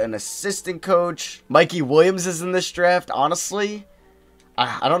scout, an assistant coach. Mikey Williams is in this draft. Honestly,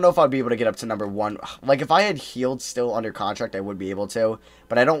 I don't know if I'd be able to get up to number 1. Like if I had Hield still under contract, I would be able to,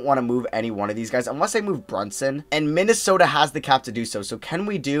 but I don't want to move any one of these guys unless I move Brunson, and Minnesota has the cap to do so. So can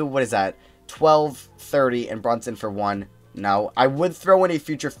we do, what is that, 12, 30, and Brunson for 1? No, I would throw in a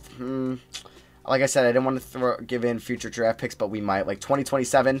future, like I said, I didn't want to give in future draft picks, but we might, like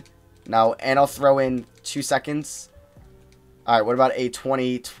 2027. No, and I'll throw in 2 seconds. All right, what about a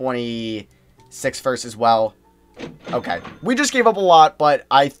 2026 first as well? Okay, we just gave up a lot, but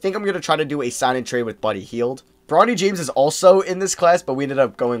I think I'm going to try to do a sign and trade with Buddy Hield. Bronny James is also in this class, but we ended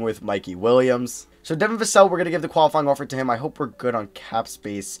up going with Mikey Williams. So Devin Vassell, we're going to give the qualifying offer to him. I hope we're good on cap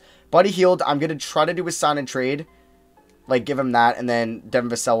space. Buddy Hield, I'm going to try to do a sign and trade. Like, give him that, and then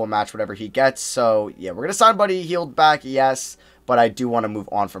Devin Vassell will match whatever he gets. So, yeah, we're going to sign Buddy Hield back, yes. But I do want to move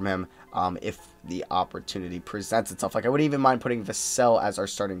on from him if the opportunity presents itself. Like, I wouldn't even mind putting Vassell as our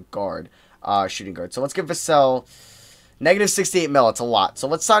starting guard, shooting guard. So let's give Vassell negative 68 mil. It's a lot. So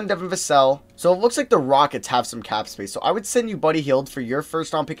let's sign Devin Vassell. So it looks like the Rockets have some cap space. So I would send you Buddy Hield for your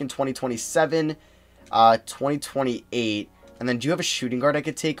first round pick in 2027, 2028. And then do you have a shooting guard I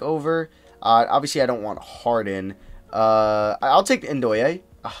could take over? Obviously, I don't want Harden. I'll take Ndoye.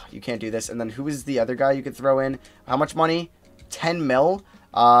 You can't do this. And then who is the other guy you could throw in? How much money? 10 mil?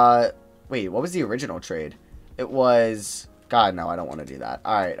 Wait, what was the original trade? It was... God, no, I don't want to do that.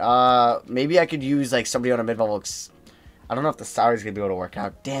 Alright, maybe I could use, like, somebody on a mid-level... I don't know if the salary's going to be able to work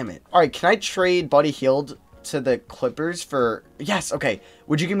out. Damn it. Alright, can I trade Buddy Hield to the Clippers for... Yes, okay.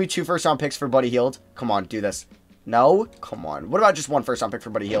 Would you give me 2 first-round picks for Buddy Hield? Come on, do this. No? Come on. What about just 1 first-round pick for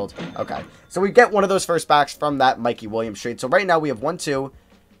Buddy Hield? Okay. So we get one of those first backs from that Mikey Williams trade. So right now we have 1, 2...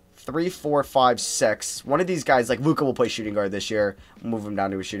 3, 4, 5, 6. One of these guys, like Luka, will play shooting guard this year. We'll move him down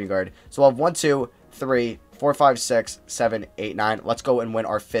to a shooting guard. So we'll have 1, 2, 3, 4, 5, 6, 7, 8, 9. Let's go and win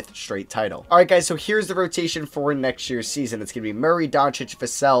our 5th straight title. All right, guys. So here's the rotation for next year's season. It's going to be Murray, Doncic,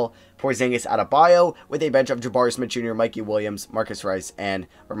 Vassell, Porzingis, Adebayo, with a bench of Jabari Smith Jr., Mikey Williams, Marquise Rice, and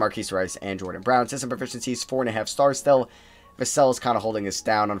Jordan Brown. System proficiencies 4.5 stars still. Vassell is kind of holding us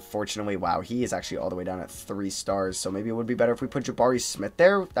down, unfortunately. Wow, he is actually all the way down at 3 stars. So maybe it would be better if we put Jabari Smith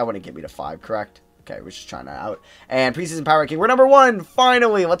there. That wouldn't get me to 5, correct? Okay, we're just trying that out. And preseason power ranking, we're number 1.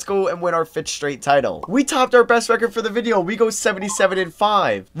 Finally, let's go and win our 5th straight title. We topped our best record for the video. We go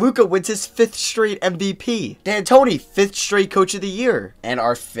 77-5. Luka wins his 5th straight MVP. D'Antoni, 5th straight Coach of the Year. And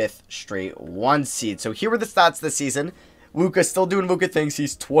our 5th straight 1 seed. So here were the stats this season. Luka still doing Luka things.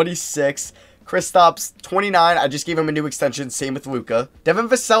 He's 26. Kristaps, 29. I just gave him a new extension. Same with Luka. Devin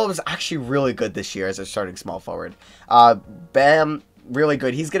Vassell was actually really good this year as a starting small forward. Bam, really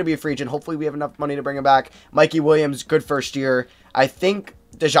good. He's going to be a free agent. Hopefully we have enough money to bring him back. Mikey Williams, good first year. I think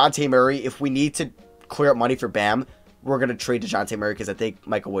DeJounte Murray, if we need to clear up money for Bam, we're going to trade DeJounte Murray because I think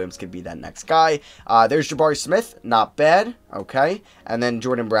Michael Williams could be that next guy. There's Jabari Smith. Not bad. Okay. And then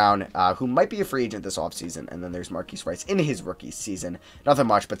Jordan Brown, who might be a free agent this offseason. And then there's Marquise Rice in his rookie season. Nothing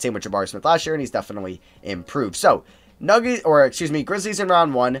much, but same with Jabari Smith last year, and he's definitely improved. So, Grizzlies in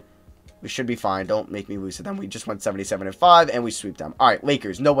round 1. We should be fine. Don't make me lose to them. We just went 77-5, and we sweep them. All right,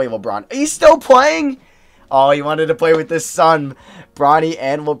 Lakers. No way, LeBron. He's still playing? Oh, he wanted to play with his son, Bronny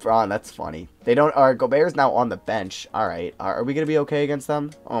and LeBron. That's funny. They don't. Gobert's now on the bench. All right. Are we gonna be okay against them?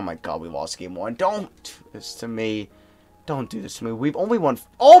 Oh my God, we lost game 1. Don't do this to me. Don't do this to me. We've only won.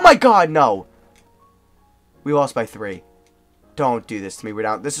 Oh my God, no. We lost by 3. Don't do this to me. We're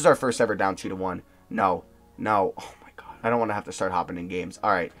down. This is our first ever down 2-1. No. No. Oh my God. I don't want to have to start hopping in games.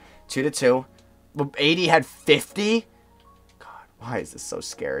 All right. 2-2. 80 had 50. God, why is this so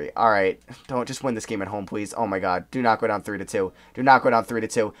scary? All right, don't just win this game at home, please. Oh my God, do not go down 3-2. Do not go down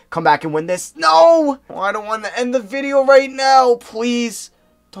 3-2. Come back and win this. No, oh, I don't want to end the video right now. Please,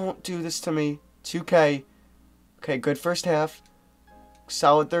 don't do this to me. 2K. Okay, good first half.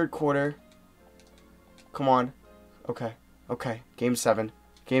 Solid third quarter. Come on. Okay. Okay. Game 7.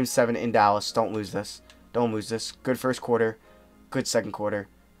 Game 7 in Dallas. Don't lose this. Don't lose this. Good first quarter. Good second quarter.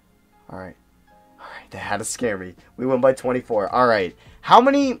 Alright. Alright, that had to scare me. We won by 24. Alright. How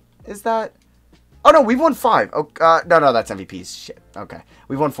many is that? Oh, no, we've won 5. Oh, no, that's MVPs. Shit. Okay.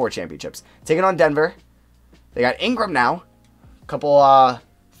 We've won 4 championships. Taking on Denver. They got Ingram now. A couple,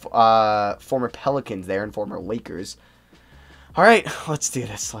 former Pelicans there and former Lakers. Alright, let's do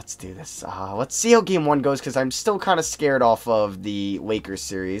this. Let's do this. Let's see how game 1 goes because I'm still kind of scared off of the Lakers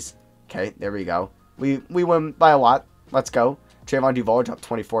series. Okay, there we go. We win by a lot. Let's go. Trayvon Duval dropped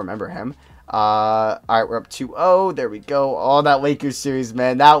 24. Remember him. Alright, we're up 2-0. There we go. Oh, that Lakers series,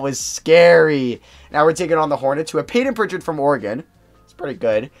 man. That was scary. Now we're taking on the Hornets, who have Peyton Pritchard from Oregon. It's pretty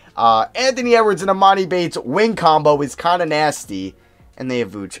good. Anthony Edwards and Amani Bates wing combo is kind of nasty. And they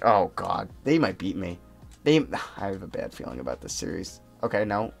have Vooch. Oh, God. They might beat me. I have a bad feeling about this series. Okay,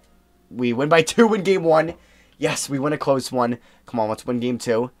 no. We win by 2 in game 1. Yes, we win a close one. Come on, let's win game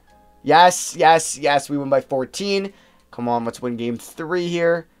 2. Yes, yes, yes. We win by 14. Come on, let's win game 3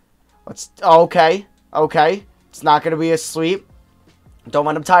 here. Okay. Okay. It's not going to be a sweep. Don't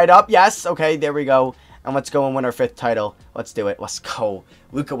want him tied up. Yes. Okay, there we go. And let's go and win our 5th title. Let's do it. Let's go.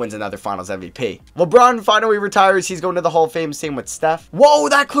 Luka wins another Finals MVP. LeBron finally retires. He's going to the Hall of Fame. Same with Steph. Whoa,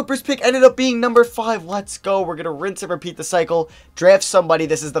 that Clippers pick ended up being number 5. Let's go. We're going to rinse and repeat the cycle. Draft somebody.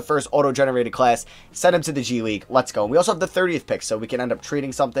 This is the first auto-generated class. Send him to the G League. Let's go. And we also have the 30th pick, so we can end up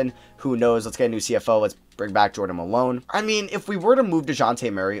trading something. Who knows? Let's get a new CFO. Let's bring back Jordan Malone. I mean, if we were to move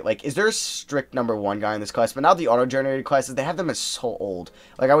DeJounte Murray, like, is there a strict number 1 guy in this class? But now the auto-generated classes, they have them as so old.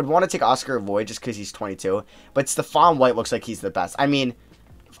 Like, I would want to take Oscar Avoid just because he's 22. But Stephon White looks like he's the best. I mean,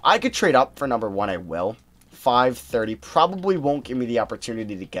 if I could trade up for number 1, I will. 530 probably won't give me the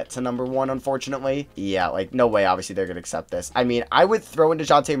opportunity to get to number 1, unfortunately. Yeah, like, no way, obviously, they're going to accept this. I mean, I would throw in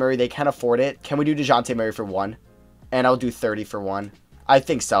DeJounte Murray. They can afford it. Can we do DeJounte Murray for 1? And I'll do 30 for 1. I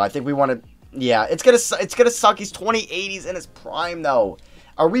think so. I think we want to... Yeah, it's gonna suck. He's 28. He's in his prime, though.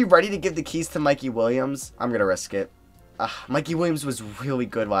 Are we ready to give the keys to Mikey Williams? I'm going to risk it. Mikey Williams was really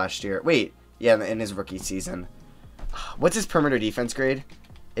good last year. Wait. Yeah, in his rookie season. What's his perimeter defense grade?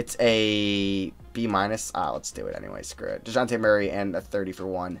 It's a B-. Let's do it anyway. Screw it. DeJounte Murray and a 30 for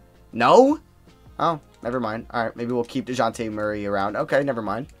 1. No? Oh, never mind. All right, maybe we'll keep DeJounte Murray around. Okay, never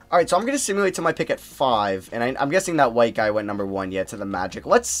mind. All right, so I'm going to simulate to my pick at 5. And I'm guessing that white guy went number 1 yet to the Magic.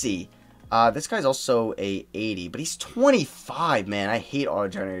 Let's see. This guy's also a 80, but he's 25, man. I hate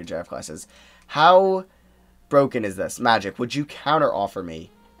auto-generated draft classes. How broken is this? Magic, would you counter-offer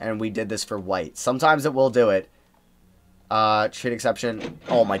me? And we did this for white. Sometimes it will do it. Trade exception.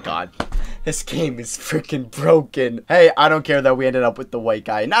 Oh my God. This game is freaking broken. Hey, I don't care that we ended up with the white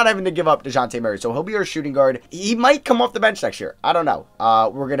guy. Not having to give up DeJounte Murray. So he'll be our shooting guard. He might come off the bench next year. I don't know.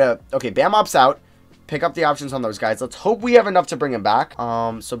 We're going to... Okay, Bam opts out. Pick up the options on those guys. Let's hope we have enough to bring him back.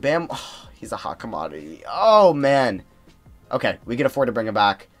 So Bam... Oh, he's a hot commodity. Oh, man. Okay, we can afford to bring him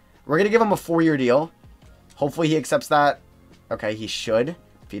back. We're going to give him a 4-year deal. Hopefully he accepts that. Okay, he should.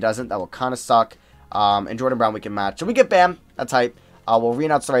 If he doesn't, that will kind of suck. And Jordan Brown we can match. So we get Bam. That's hype. We'll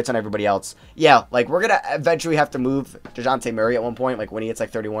re-announce the rights on everybody else. Yeah, like, we're going to eventually have to move DeJounte Murray at one point, like, when he hits,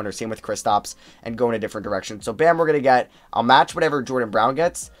 like, 31, or same with Kristaps, and go in a different direction. So, Bam, we're going to get... I'll match whatever Jordan Brown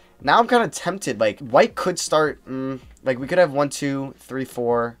gets. Now I'm kind of tempted. Like, White could start... like, we could have 1, 2, 3,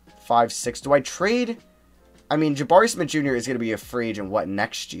 4, 5, 6. Do I trade... I mean, Jabari Smith Jr. is going to be a free agent, what,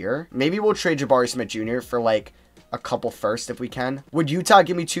 next year? Maybe we'll trade Jabari Smith Jr. for, like, a couple first if we can. Would Utah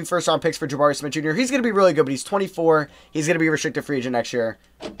give me 2 first-round picks for Jabari Smith Jr.? He's going to be really good, but he's 24. He's going to be a restricted free agent next year,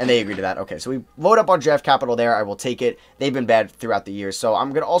 and they agreed to that. Okay, so we load up on draft capital there. I will take it. They've been bad throughout the years, so I'm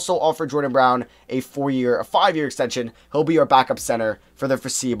going to also offer Jordan Brown a 5-year extension. He'll be our backup center for the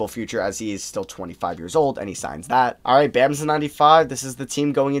foreseeable future as he is still 25 years old, and he signs that. All right, Bam's 95. This is the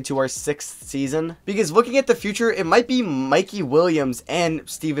team going into our 6th season. Because looking at the future, it might be Mikey Williams and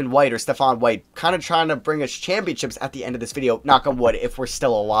Stephen White or Stephon White kind of trying to bring us championships at the end of this video. Knock on wood, if we're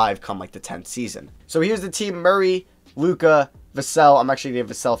still alive come like the 10th season. So here's the team: Murray, Luka, Vassell. I'm actually going to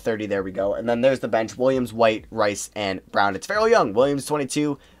give Vassell 30. There we go. And then there's the bench: Williams, White, Rice, and Brown. It's fairly young. Williams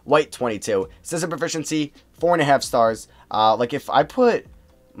 22, White 22. System proficiency 4.5 stars. Like if I put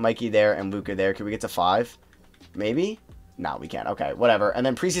Mikey there and Luka there, could we get to 5? Maybe? No, we can't. Okay, whatever. And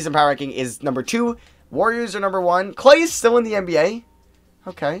then preseason power ranking is number 2. Warriors are number 1. Clay is still in the NBA.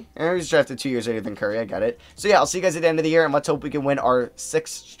 Okay. And he's drafted 2 years later than Curry. I get it. So yeah, I'll see you guys at the end of the year, and let's hope we can win our 6th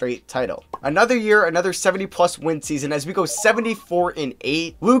straight title. Another year, another 70-plus win season as we go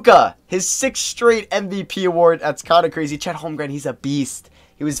 74-8. Luka, his 6th straight MVP award. That's kind of crazy. Chet Holmgren, he's a beast.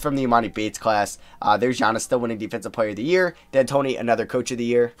 He was from the Imani Bates class. There's Giannis still winning Defensive Player of the Year. D'Antoni, another Coach of the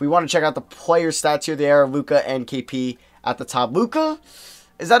Year. If we want to check out the player stats here, they are Luka and KP at the top. Luka,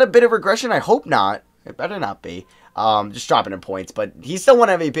 is that a bit of regression? I hope not. It better not be. Just dropping in points, but he's still won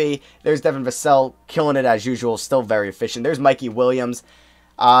MVP. There's Devin Vassell, killing it as usual, still very efficient. There's Mikey Williams.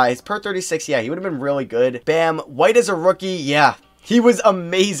 His per 36, yeah, he would have been really good. Bam, White as a rookie, yeah. He was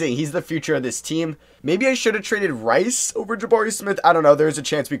amazing. He's the future of this team. Maybe I should have traded Rice over Jabari Smith. I don't know. There's a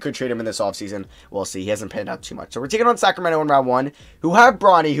chance we could trade him in this offseason. We'll see. He hasn't panned out too much. So we're taking on Sacramento in round 1, who have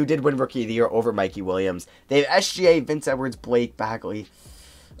Bronny, who did win Rookie of the Year over Mikey Williams. They have SGA, Vince Edwards, Blake, Bagley.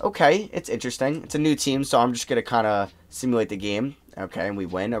 Okay, it's interesting. It's a new team, so I'm just going to kind of simulate the game. Okay, and we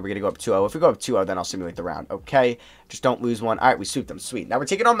win. Are we going to go up 2-0? If we go up 2-0, then I'll simulate the round. Okay, just don't lose one. All right, we sweep them. Sweet. Now we're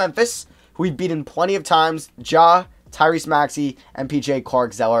taking on Memphis, who we've beaten plenty of times. Ja, Tyrese Maxey, MPJ,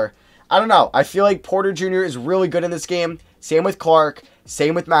 Clark, Zeller. I don't know. I feel like Porter Jr. is really good in this game. Same with Clark.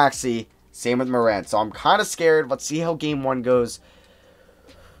 Same with Maxey. Same with Morant. So I'm kind of scared. Let's see how game 1 goes.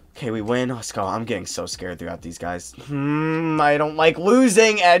 Okay, we win. Let's go. I'm getting so scared throughout these guys. I don't like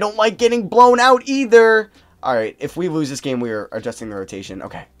losing, and I don't like getting blown out either. All right, if we lose this game, we are adjusting the rotation.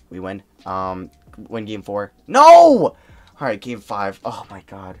 Okay, we win. Win game 4. No! All right, game 5. Oh, my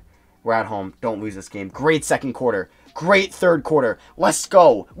God. We're at home. Don't lose this game. Great second quarter. Great third quarter. Let's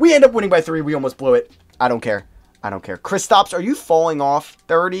go. We end up winning by 3. We almost blew it. I don't care. I don't care. Kristaps, are you falling off?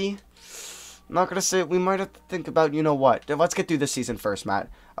 30? I'm not going to say. We might have to think about, you know what. Let's get through this season first, Matt.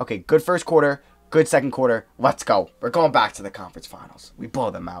 Okay, good first quarter. Good second quarter. Let's go. We're going back to the conference finals. We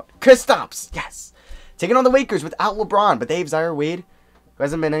blow them out. Kristaps. Yes. Taking on the Lakers without LeBron, but they have Zaire Wade, who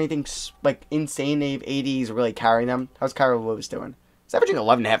hasn't been anything like insane. They have ADs really carrying them. How's Kyra Lewis doing? He's averaging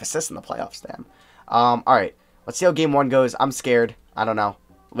 11.5 assists in the playoffs, damn. All right. Let's see how game 1 goes. I'm scared. I don't know.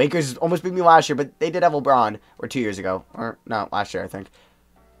 Lakers almost beat me last year, but they did have LeBron. Or 2 years ago. Or, no, last year, I think.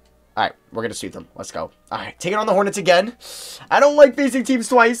 All right. We're going to sweep them. Let's go. All right. Taking on the Hornets again. I don't like facing teams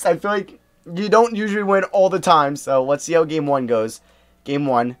twice. I feel like you don't usually win all the time. So, let's see how game 1 goes. Game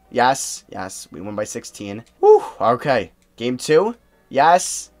 1. Yes. Yes. We won by 16. Whew. Okay. Game 2.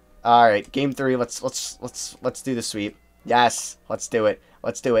 Yes. All right. Game 3. Let's do the sweep. Yes. Let's do it.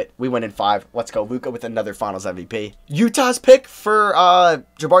 Let's do it. We win in 5. Let's go. Luka with another Finals MVP. Utah's pick for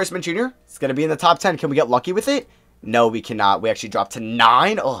Jabari Smith Jr. It's going to be in the top 10. Can we get lucky with it? No, we cannot. We actually dropped to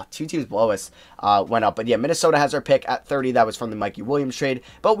 9. Oh, 2 teams below us went up. But yeah, Minnesota has our pick at 30. That was from the Mikey Williams trade.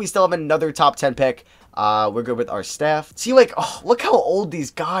 But we still have another top 10 pick. We're good with our staff. See, like, oh, look how old these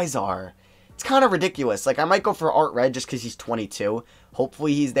guys are. It's kind of ridiculous. Like, I might go for Art Red just because he's 22.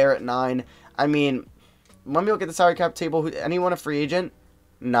 Hopefully he's there at 9. I mean, let me look at the salary cap table. Anyone a free agent?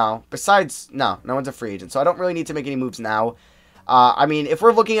 No. Besides, no one's a free agent. So I don't really need to make any moves now. I mean, if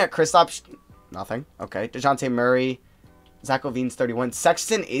we're looking at Kristaps, nothing. Okay. DeJounte Murray. Zach LaVine's 31.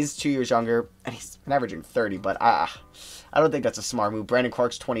 Sexton is 2 years younger, and he's been averaging 30, but I don't think that's a smart move. Brandon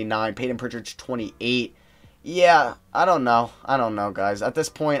Clark's 29. Peyton Pritchard's 28. Yeah, I don't know. I don't know, guys. At this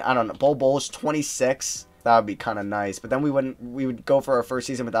point, I don't know. Bol Bol's 26. That would be kind of nice. But then we would go for our first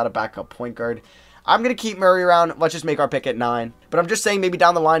season without a backup point guard. I'm going to keep Murray around. Let's just make our pick at 9. But I'm just saying maybe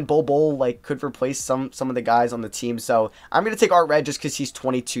down the line, Bol like, could replace some of the guys on the team. So I'm going to take Art Red just because he's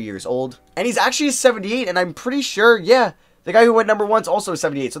 22 years old. And he's actually a 78, and I'm pretty sure, yeah, the guy who went number 1's also a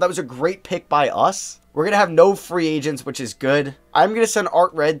 78. So that was a great pick by us. We're going to have no free agents, which is good. I'm going to send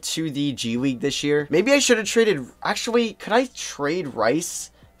Art Red to the G League this year. Maybe I should have traded... Actually, could I trade Rice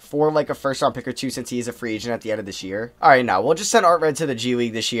for like a first round pick or two since he is a free agent at the end of this year. All right, now we'll just send Art Red to the G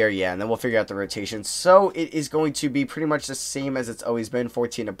League this year. Yeah, and then we'll figure out the rotation. So it is going to be pretty much the same as it's always been.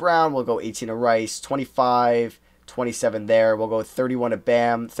 14 to Brown. We'll go 18 to Rice. 25, 27 there. We'll go 31 to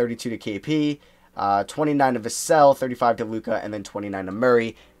Bam. 32 to KP. 29 to Vassell. 35 to Luka. And then 29 to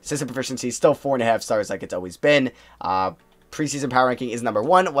Murray. System proficiency still 4.5 stars like it's always been. Preseason power ranking is number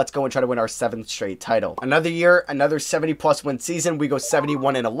 1. Let's go and try to win our 7th straight title. Another year, another 70+ win season. We go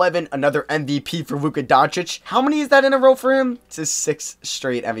 71-11. Another MVP for Luka Doncic. How many is that in a row for him? It's his 6th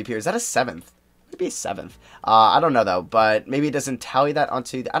straight MVP. Or is that a 7th? Maybe a 7th. I don't know though, but maybe it doesn't tally that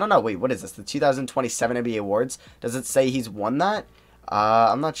onto I don't know. Wait, what is this? The 2027 NBA awards? Does it say he's won that?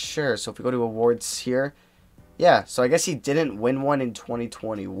 I'm not sure. So if we go to awards here, yeah. So I guess he didn't win one in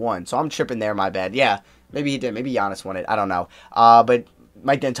 2021. So I'm tripping there. My bad. Yeah. Maybe he did. Maybe Giannis won it. I don't know. But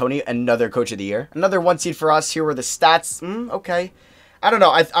Mike D'Antoni, another coach of the year. Another 1 seed for us. Here were the stats. Okay. I don't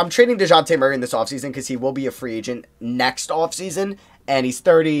know. I'm trading DeJounte Murray in this offseason because he will be a free agent next offseason. And he's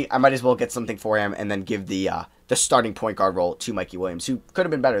 30. I might as well get something for him and then give the starting point guard role to Mikey Williams, who could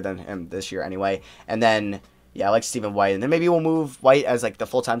have been better than him this year anyway. And then, yeah, I like Stephen White. And then maybe we'll move White as like the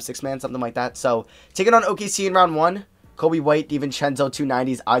full-time 6th man, something like that. So taking on OKC in round 1. Kobe White, DiVincenzo, 2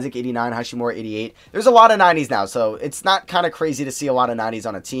 90s, Isaac 89, Hashimura 88. There's a lot of 90s now, so it's not kind of crazy to see a lot of 90s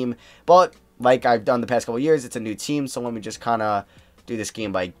on a team. But like I've done the past couple years, it's a new team, so let me just kind of do this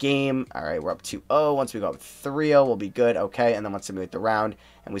game by game. All right, we're up 2-0. Once we go up 3-0, we'll be good. Okay, and then let's simulate the round,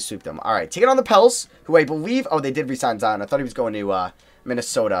 and we sweep them. All right, taking on the Pels, who I believe, oh, they did resign Zion. I thought he was going to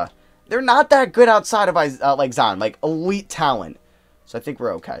Minnesota. They're not that good outside of like Zion, like elite talent. So I think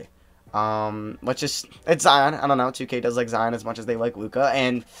we're okay. Let's just, it's Zion. I don't know. 2K does like Zion as much as they like Luka,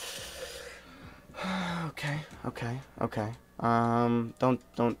 and okay.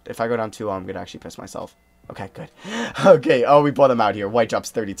 Don't, if I go down 2-0, I'm gonna actually piss myself. Okay, good. Okay, oh, we bought them out here. White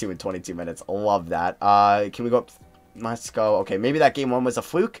drops 32 in 22 minutes. Love that. Can we go up? Let's go. Okay, maybe that game 1 was a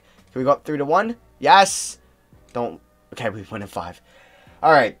fluke. Can we go up 3-1? Yes. Don't, okay, we win in 5.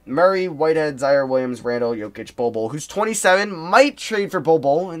 All right, Murray, Whitehead, Zaire Williams, Randall, Jokic, Bol, who's 27, might trade for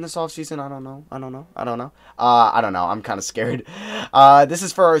Bol in this offseason. I don't know. I don't know. I'm kind of scared. This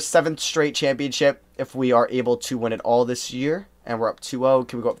is for our 7th straight championship. If we are able to win it all this year, and we're up 2-0,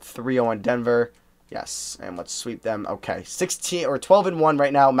 can we go up 3-0 on Denver? Yes, and let's sweep them. Okay, 16 or 12-1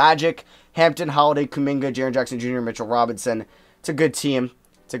 right now. Magic, Hampton, Holiday, Kuminga, Jaren Jackson Jr., Mitchell Robinson. It's a good team.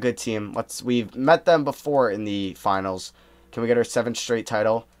 We've met them before in the finals. Can we get our 7th straight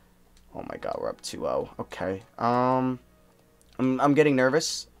title? Oh my god, we're up 2-0. Okay. I'm getting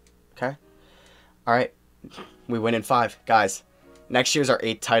nervous. Okay. Alright. We win in 5. Guys, next year's our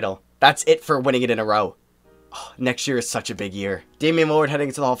 8th title. That's it for winning it in a row. Oh, next year is such a big year. Damian Lillard heading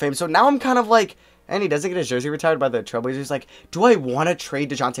into the Hall of Fame. So now I'm kind of like, and he doesn't get his jersey retired by the Trailblazers. Like, do I want to trade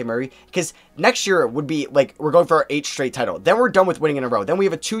DeJounte Murray? Because next year would be, like, we're going for our 8th straight title. Then we're done with winning in a row. Then we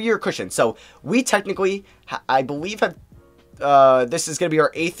have a 2-year cushion. So we technically, I believe, have... this is going to be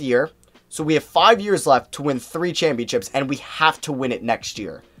our 8th year. So we have 5 years left to win 3 championships, and we have to win it next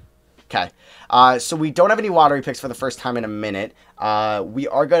year. Okay. So we don't have any lottery picks for the first time in a minute. We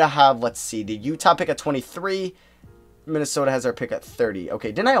are going to have, let's see, the Utah pick at 23. Minnesota has our pick at 30.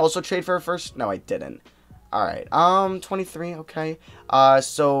 Okay, didn't I also trade for a first? No, I didn't. All right. 23, okay.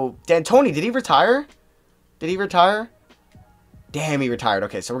 So D'Antoni, did he retire? Damn, he retired.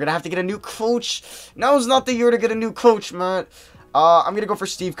 Okay, so we're going to have to get a new coach. Now's not the year to get a new coach, man. I'm going to go for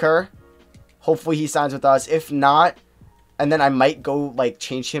Steve Kerr. Hopefully he signs with us. If not, and then I might go, like,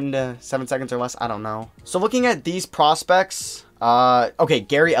 change him to 7 seconds or less. I don't know. So looking at these prospects, okay,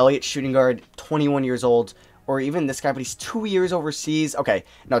 Gary Elliott, shooting guard, 21 years old. Or even this guy, but he's 2 years overseas. Okay,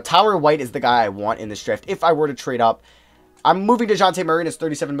 now Tyler White is the guy I want in this draft if I were to trade up. I'm moving DeJounte Murray in his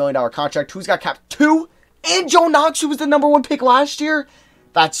 $37 million contract. Who's got capped 2? And Joe Knox, who was the #1 pick last year.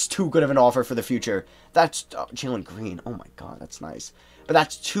 That's too good of an offer for the future. That's Jalen Green. Oh my god, that's nice. But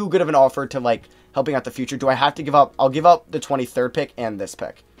that's too good of an offer to, like, helping out the future. Do I have to give up? I'll give up the 23rd pick and this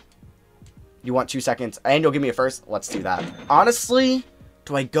pick. You want 2 seconds? And you'll give me a first? Let's do that. Honestly,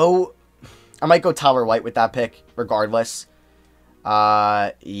 do I go... I might go Tyler White with that pick, regardless.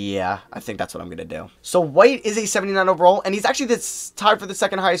 Yeah, I think that's what I'm going to do. So White is a 79 overall, and he's actually tied for the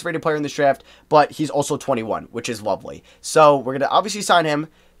 2nd highest rated player in this draft, but he's also 21, which is lovely. So we're going to obviously sign him,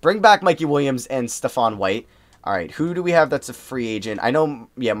 bring back Mikey Williams and Stephon White. All right, who do we have that's a free agent? I know,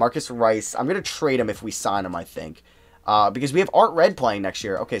 yeah, Marcus Rice. I'm going to trade him if we sign him, I think, because we have Art Red playing next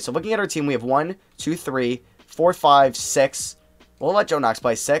year. Okay, so looking at our team, we have 1, 2, 3, 4, 5, 6. We'll let Joe Knox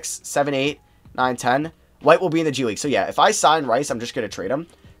play 6, 7, 8, 9, 10, White will be in the G League. So yeah, if I sign Rice, I'm just going to trade him.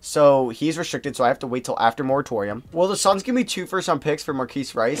 So he's restricted, so I have to wait till after moratorium. Will the Suns give me 2 first-round picks for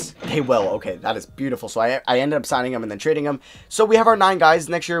Marquise Rice? They will. Okay, that is beautiful. So I ended up signing him and then trading him. So we have our 9 guys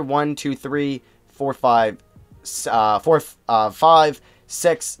next year. 1, 2, 3, 4, 5, 5,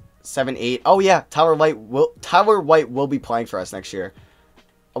 6, 7, 8. Oh yeah, Tyler White will be playing for us next year.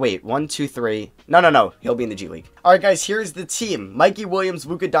 Oh, wait, 1, 2, 3. No. He'll be in the G League. All right, guys, here's the team. Mikey Williams,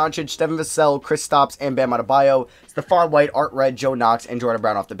 Luka Doncic, Devin Vassell, Kristaps, and Bam Adebayo. Stephon White, Art Red, Joe Knox, and Jordan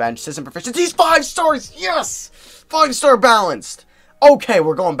Brown off the bench. System proficiencies, 5 stars. Yes! 5-star balanced. Okay,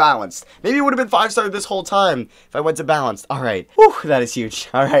 we're going balanced. Maybe it would have been 5-star this whole time if I went to balanced. All right. Whew, that is huge.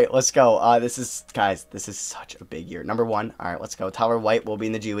 All right, let's go. This is such a big year. Number 1. All right, let's go. Tyler White will be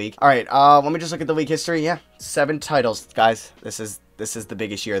in the G League. All right, let me just look at the league history. Yeah, 7 titles, guys. This is the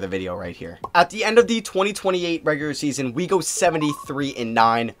biggest year of the video right here. At the end of the 2028 regular season, we go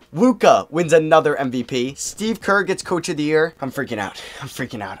 73-9. Luka wins another MVP. Steve Kerr gets Coach of the Year. I'm freaking out.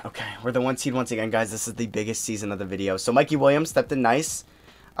 Okay, we're the 1 seed once again, guys. This is the biggest season of the video. So Mikey Williams stepped in nice.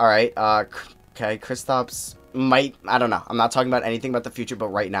 All right. Okay, Kristaps might. I don't know. I'm not talking about anything about the future, but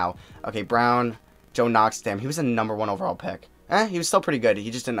right now. Okay, Brown, Joe Knox. Damn, he was a number 1 overall pick. He was still pretty good.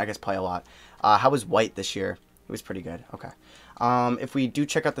 He just didn't, I guess, play a lot. How was White this year? He was pretty good. Okay. If we do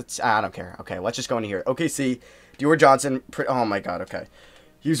check out the... I don't care. Okay, let's just go into here. OKC, Dior Johnson. Oh, my God. Okay.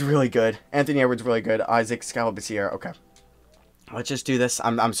 He was really good. Anthony Edwards, really good. Isaac Scalabicier. Okay. Let's just do this.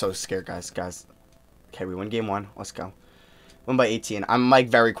 I'm so scared, guys. Okay, we win game 1. Let's go. Win by 18. I'm, like,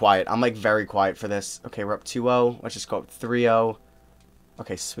 very quiet. Very quiet for this. Okay, we're up 2-0. Let's just go up 3-0.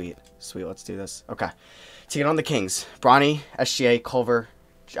 Okay, sweet. Let's do this. Okay. Taking on the Kings. Bronny, SGA, Culver,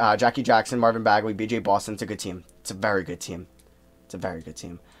 Jackie Jackson, Marvin Bagley, BJ Boston. It's a good team. It's a very good team.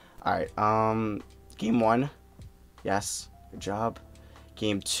 All right. Game 1. Yes. Good job.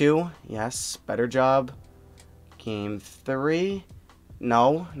 Game 2. Yes. Better job. Game 3.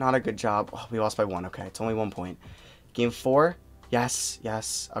 No. Not a good job. Oh, we lost by 1. Okay. It's only 1 point. Game 4. Yes.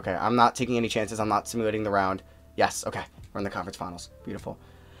 Okay. I'm not taking any chances. I'm not simulating the round. Yes. Okay. We're in the conference finals. Beautiful.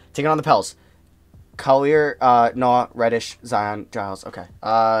 Taking on the Pels. Collier, Noah, Reddish, Zion, Giles. Okay.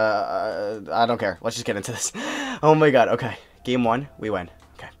 I don't care. Let's just get into this. Oh my God. Okay. Game 1, we win.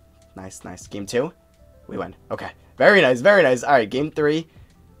 Okay. Nice. Game 2, we win. Okay. Very nice. All right. Game 3,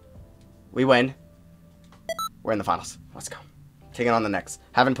 we win. We're in the finals. Let's go. Taking on the Knicks.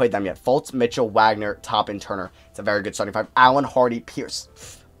 Haven't played them yet. Fultz, Mitchell, Wagner, Toppin, Turner. It's a very good starting 5. Allen, Hardy, Pierce.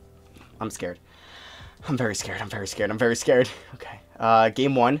 I'm scared. I'm very scared. Okay.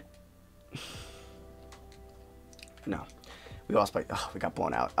 Game 1. No. We lost by... Oh, we got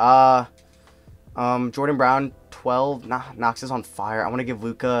blown out. Jordan Brown, 12. Knox is on fire. I want to give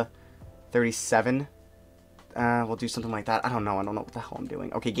Luka 37. We'll do something like that. I don't know what the hell I'm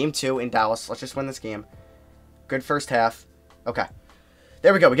doing. Okay, game 2 in Dallas. Let's just win this game. Good first half. Okay.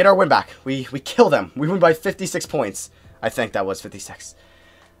 There we go. We get our win back. We kill them. We win by 56 points. I think that was 56.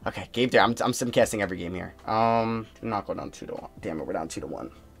 Okay, game 3. I'm simcasting every game here. Not go down 2-1. Damn it, we're down 2-1.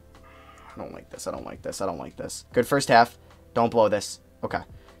 I don't like this. Good first half. Don't blow this. Okay.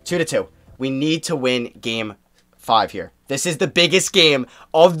 2-2. We need to win game 5 here. This is the biggest game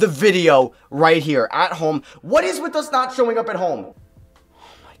of the video right here at home. What is with us not showing up at home? Oh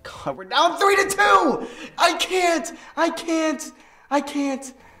my God, we're down 3-2. I can't.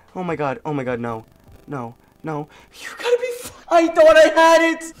 Oh my God, no. You gotta be... I thought I had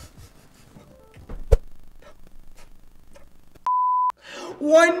it.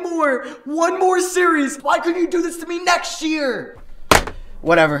 One more series. Why couldn't you do this to me next year?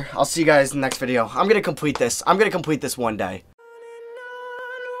 Whatever. I'll see you guys in the next video. I'm gonna complete this one day.